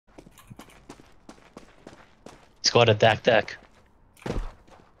got a deck.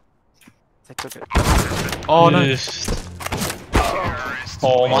 I took it. Oh no!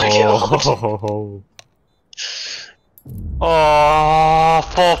 Oh my god! Oh. Oh,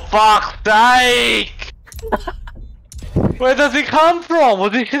 for fuck's sake! Where does he come from?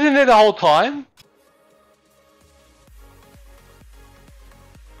 Was he sitting there the whole time?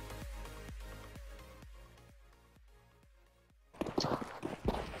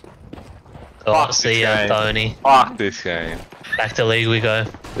 Oh, Fuck see ya, this game. Tony. Fuck this game. Back to league we go.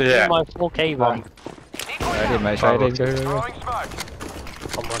 Yeah. My 4K one. Ready, mate. Ready, go.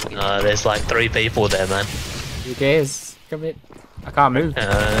 No, there's like 3 people there, man. Who cares? Come in. I can't move.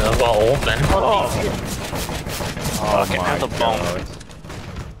 I've got AWP, man. Oh, Oh my my God.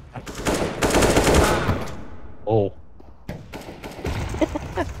 Oh.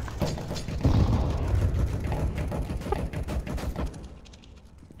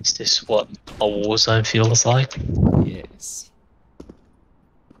 Is this what a war zone feels like? Yes.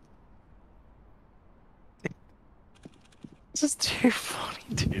 This is too funny,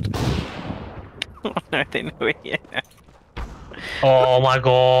 dude. Oh no, they know it yet. Oh my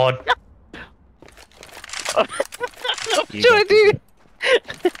god. What should I do?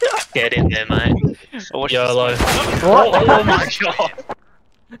 Get in there, mate. YOLO. What? Oh my god.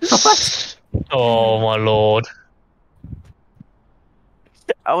 Oh my lord.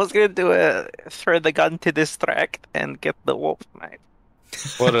 I was gonna do a throw the gun to distract and get the wolf, mate.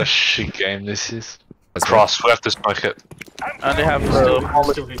 What a shit game this is. Let's Cross, we have to smoke it. And they have Still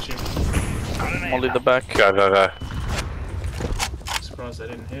hit you. only the back. Go, go, go. Surprised I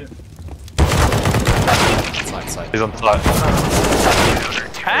didn't hit. Side. He's on site.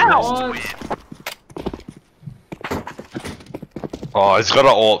 How? Oh, he's got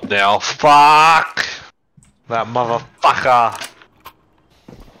an AWP now. Fuck! That motherfucker.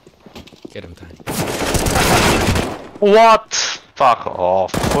 Get him, Tony. What? Fuck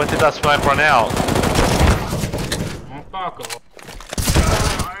off. When did that smoke run out? Oh, fuck off.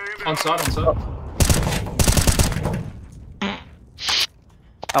 On side.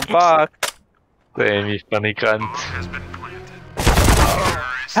 I'm back. Damn, you funny cunt.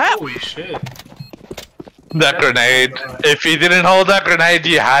 How? Holy shit. That grenade. If you didn't hold that grenade,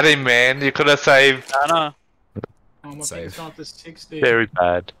 you had him, man. You could have saved. I know. Oh, my Save. thing's not the 60. Very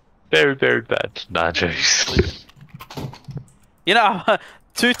bad. Very, very bad. Nah, jokes. You know,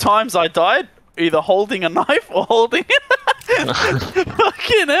 2 times I died, either holding a knife or holding it.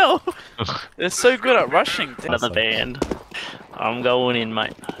 Fucking hell. They're so good at rushing. Another band. I'm going in,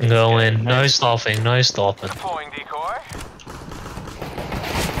 mate. Go in. No stopping. No stopping. Deploying decoy.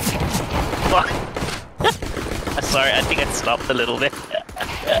 Sorry, I think I stopped a little bit.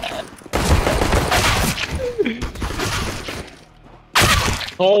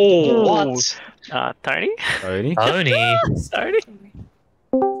 Oh, what? Tony? Tony? Tony. Tony?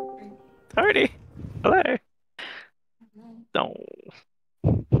 Tony? Hello? No.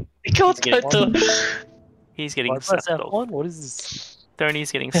 He can't go to... He's getting sacked off. What is this?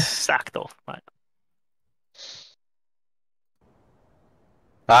 Tony's getting sacked off, mate.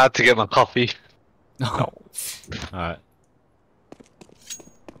 I had to get my coffee. No. Alright.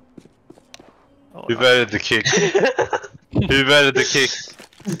 Oh, Who voted the kick? Who voted the kick?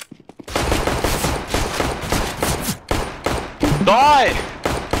 Die!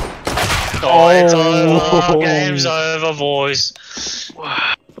 Oh, it's over. Game's over, boys.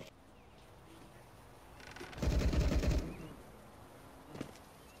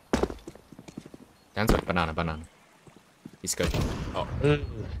 Dan's like banana. He's good. Oh,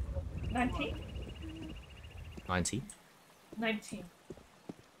 19? 90. 19.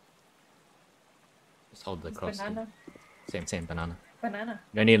 Just hold the It's cross. banana. Same, banana. Banana.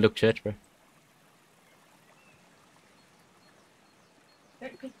 You don't need to look church, bro.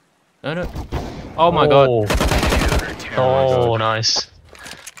 No. Oh my god. Oh, nice.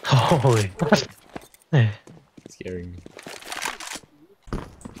 Holy. Scaring me.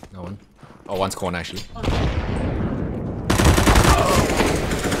 No one. Oh, one's corner actually. One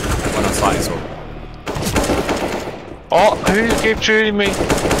on side as well. Oh, who keeps shooting me?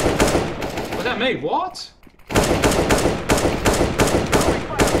 Was that me? What?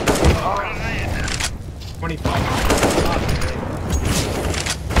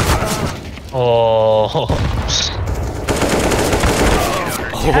 Oh.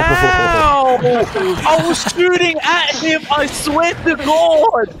 Ow! I was shooting at him, I swear to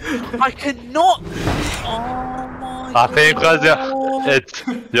God! I cannot... Oh my I think because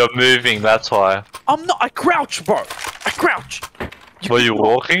God. you're moving, that's why. I'm not, I crouch, bro! I crouch! Were you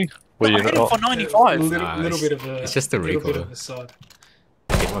walking? Were I you hit him not? for 95. Little bit of a. It's just a little bit recoil. of a side.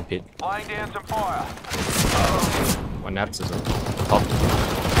 Get one pit. Laying down some fire. One naps as well. Top.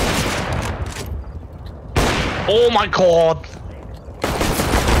 Oh my god!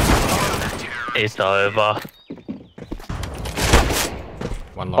 It's over.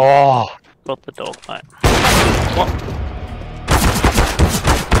 One long. Oh, Got the dog, mate.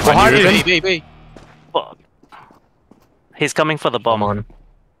 Behind you, B. Fuck. He's coming for the bomb. Come on,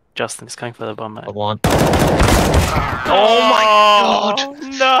 Justin's coming for the bomb, mate. come on. Oh my god!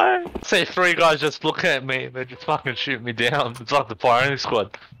 No! see 3 guys just looking at me. They just fucking shoot me down. It's like the firing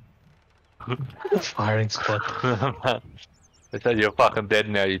squad. Firing squad. They said you're fucking dead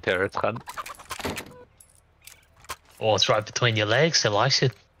now, you terrorist cunt. Oh, it's right between your legs. He likes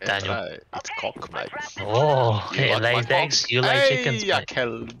it, Daniel. It's cock, mate. Oh, he like lays my eggs. You lay chickens, Hey, I mate.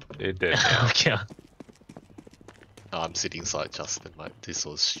 can. You're dead. Okay. No, I'm sitting inside Justin, mate. This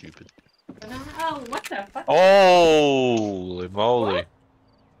was stupid. Oh, what the fuck? Holy moly.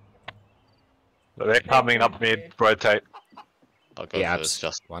 They're coming up mid, rotate. I'll go Yeah, first,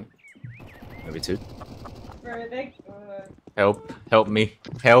 just one. Maybe 2. Where are they? Help me.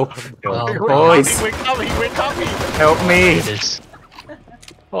 Help. Oh, Boys, We're coming, help me. it is.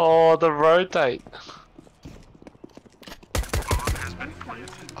 Oh, the rotate.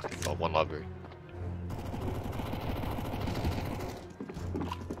 Fucking got one library.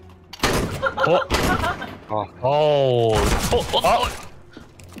 Oh.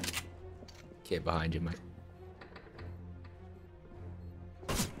 Get behind you, mate.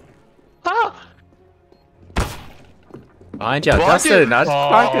 Ah! Behind you, Behind Justin. you. I just Oh,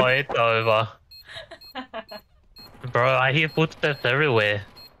 fucking... it's over. Bro, I hear footsteps everywhere.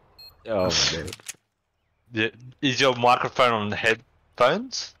 Oh, my God. Yeah. Is your microphone on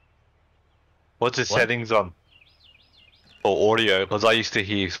headphones? What's the What? settings on? For audio, because I used to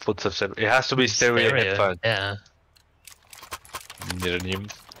hear footsteps. It has to be stereo headphones. Yeah. You need a new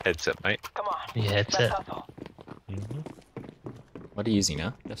headset, mate. Come on. Yeah, it's it. What are you using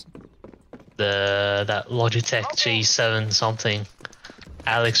now, Justin? That Logitech G7 something.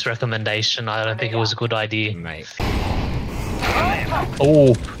 Alex recommendation. I don't think it was a good idea. Mate.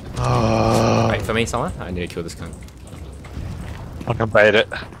 Oh. Wait for me, someone? I need to kill this cunt. I can bait it.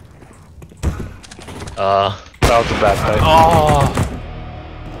 That was a bad bait.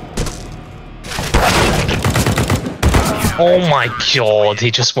 Oh my god, he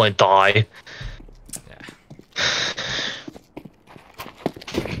just won't die.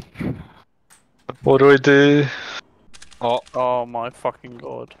 What do we do? Oh my fucking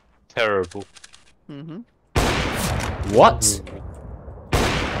god. Terrible. Mm-hmm. What?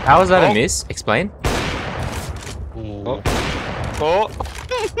 How was that a miss? Explain. Ooh. Oh!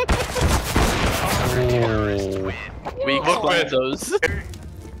 We explained those.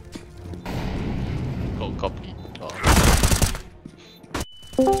 Go copy.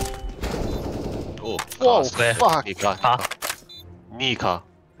 Oh, Whoa, cars. where? Car. Huh? Me car.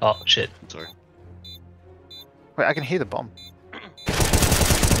 Oh shit. Sorry. Wait, I can hear the bomb.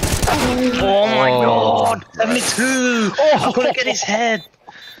 Oh my god! 72! Oh, I couldn't get his head!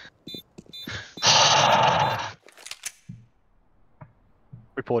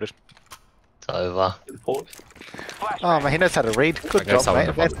 Reported. It's over. Oh man, he knows how to read. Good Okay, job, someone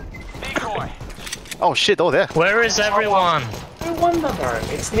mate. above. Decoy. Oh shit, oh there. Where is everyone? No wonder, bro.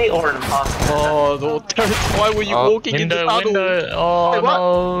 It's me or an imposter. Oh, the why were you walking in the Window, tunnel? window. Oh Wait, what?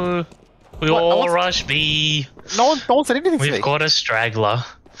 no. We What? all What's- rush B. No one said anything to me. We've got a straggler.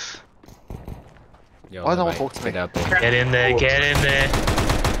 Yo, Why no one mate, talk to me? get out there. Get in there, get in there.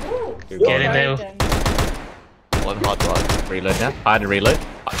 Ooh, Get in there. One hard drive. Reload now. Hide and reload.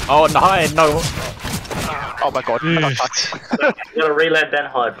 Oh, no, no. Oh my god. I got Mm. fucked. You gotta reload then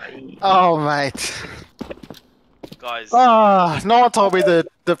hard, mate. Oh mate. Guys. Ah, no one told me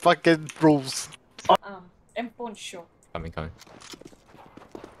the fucking rules. M4 sure. Coming.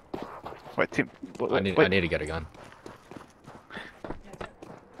 Wait, Tim. I need to get a gun.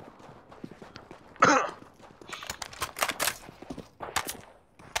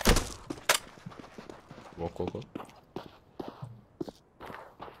 Walk.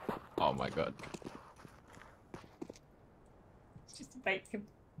 Oh my god. It's just a bacon.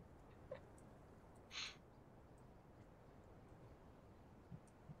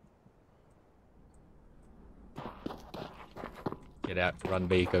 Get out. Run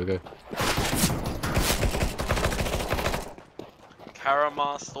B. Go.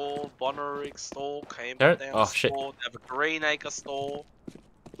 Caramar store, Bonnerig store, came There- down oh, store, shit. they have a Green Acre store.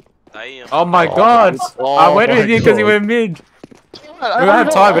 Damn. Oh my god. I went with you because you were mid. We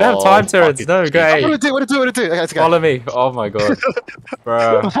don't have time. Terrence. No, go What A. do I do? Okay, let's go. Follow me. Oh my god.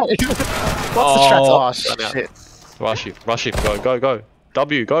 Bro. What's the strat? Oh Run out. shit. Rush it, go.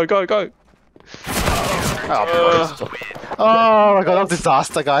 W, go, go, go. Oh my god, that was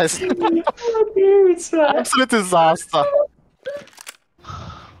disaster, guys. Absolute disaster.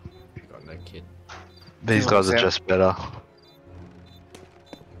 Got no kid. These guys are just better.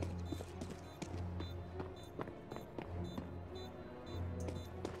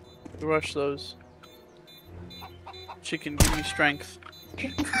 Rush those. Chicken, give me strength.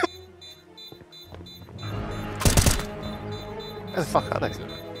 Where the fuck are they?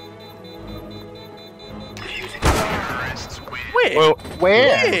 Where? Well,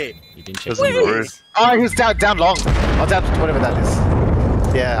 where? You didn't check Where? the roof. Oh, he was down long. Oh, down whatever that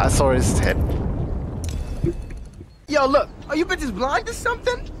is. Yeah, I saw his head. Yo, look, are you bitches blind or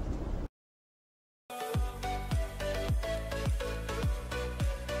something?